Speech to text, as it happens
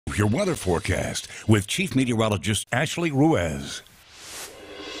Your weather forecast with Chief Meteorologist Ashley Ruiz.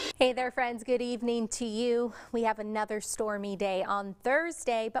 Hey there, friends. Good evening to you. We have another stormy day on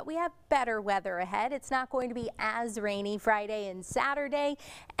Thursday, but we have better weather ahead. It's not going to be as rainy Friday and Saturday,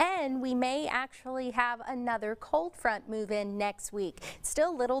 and we may actually have another cold front move in next week. It's still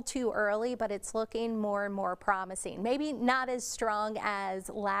a little too early, but it's looking more and more promising. Maybe not as strong as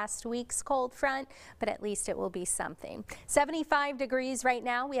last week's cold front, but at least it will be something. 75 degrees right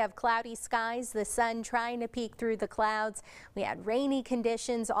now. We have cloudy skies, the sun trying to peek through the clouds. We had rainy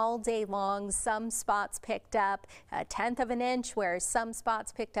conditions all day long. Some spots picked up 1/10 of an inch, whereas some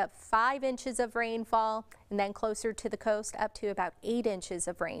spots picked up 5 inches of rainfall, and then closer to the coast up to about 8 inches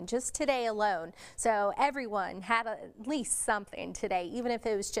of rain just today alone. So everyone had at least something today, even if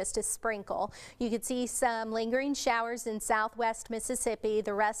it was just a sprinkle. You could see some lingering showers in southwest Mississippi,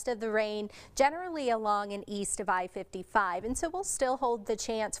 the rest of the rain generally along and east of I-55, and so we'll still hold the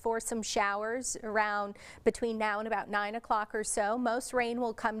chance for some showers around between now and about 9 o'clock or so. Most rain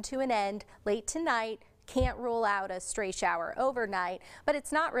will come to an end late tonight. Can't rule out a stray shower overnight, but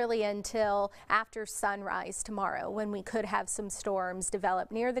it's not really until after sunrise tomorrow when we could have some storms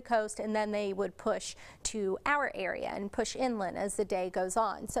develop near the coast, and then they would push to our area and push inland as the day goes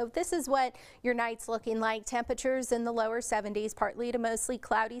on. So this is what your night's looking like. Temperatures in the lower 70s, partly to mostly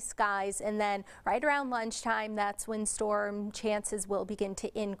cloudy skies, and then right around lunchtime, that's when storm chances will begin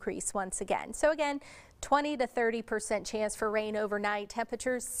to increase once again. So again, 20 to 30% chance for rain overnight.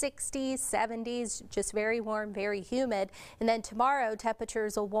 Temperatures 60s, 70s, just very warm, very humid. And then tomorrow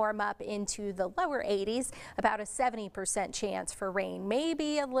temperatures will warm up into the lower 80s, about a 70% chance for rain.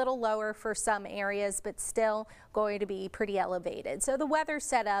 Maybe a little lower for some areas, but still going to be pretty elevated. So the weather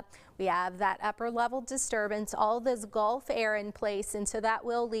setup, we have that upper level disturbance, all this Gulf air in place, and so that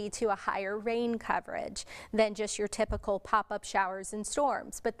will lead to a higher rain coverage than just your typical pop-up showers and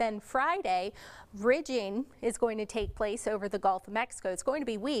storms. But then Friday, ridging is going to take place over the Gulf of Mexico. It's going to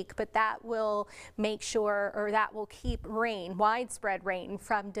be weak, but that will make sure, or that will keep rain, widespread rain,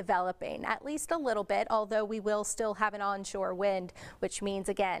 from developing at least a little bit, although we will still have an onshore wind, which means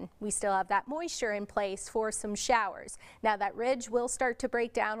again we still have that moisture in place for some showers. Now that ridge will start to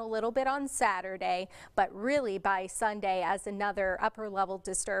break down a little bit on Saturday, but really by Sunday as another upper level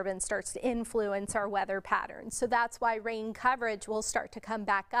disturbance starts to influence our weather patterns. So that's why rain coverage will start to come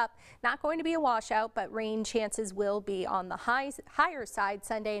back up. Not going to be a washout, but rain chances will be on the higher side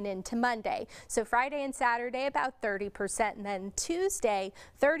Sunday and into Monday. So Friday and Saturday about 30%, and then Tuesday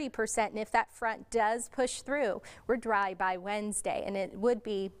 30%. And if that front does push through, we're dry by Wednesday, and it would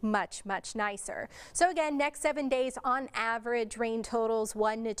be much, much nicer. So again, next 7 days on average rain totals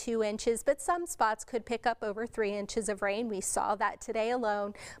 1 to 2 inches, but some spots could pick up over 3 inches of rain. We saw that today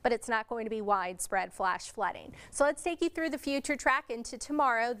alone, but it's not going to be widespread flash flooding. So let's take you through the future track into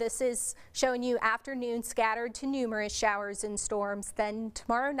tomorrow. This is showing you afternoon scattered to numerous showers and storms. Then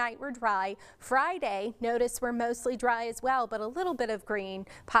tomorrow night we're dry. Friday, notice we're mostly dry as well, but a little bit of green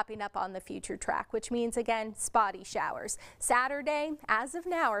popping up on the future track, which means again spotty showers. Saturday, as of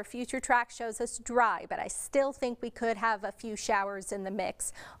now, our future track shows us dry, but I still think we could have a few showers in the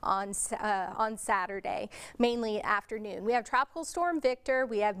mix on Saturday, mainly afternoon. We have Tropical Storm Victor,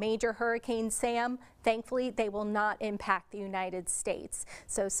 we have Major Hurricane Sam. Thankfully, they will not impact the United States,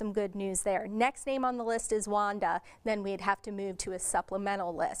 so some good news there. Next name on the list is Wanda, then we'd have to move to a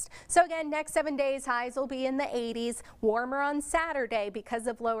supplemental list. So again, next 7 days, highs will be in the 80s, warmer on Saturday because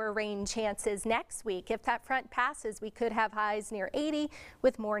of lower rain chances next week. If that front passes, we could have highs near 80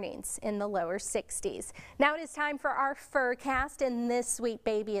 with mornings in the lower 60s. Now it is time for our forecast, and this sweet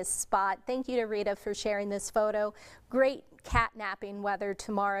baby is Spot. Thank you to Rita for sharing this photo. Great catnapping weather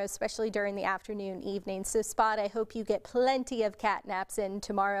tomorrow, especially during the afternoon, evening. So Spot, I hope you get plenty of cat naps in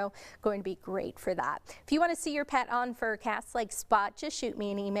tomorrow. Going to be great for that. If you want to see your pet on forecasts like Spot, just shoot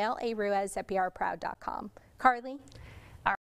me an email, aruiz@brproud.com. Carly?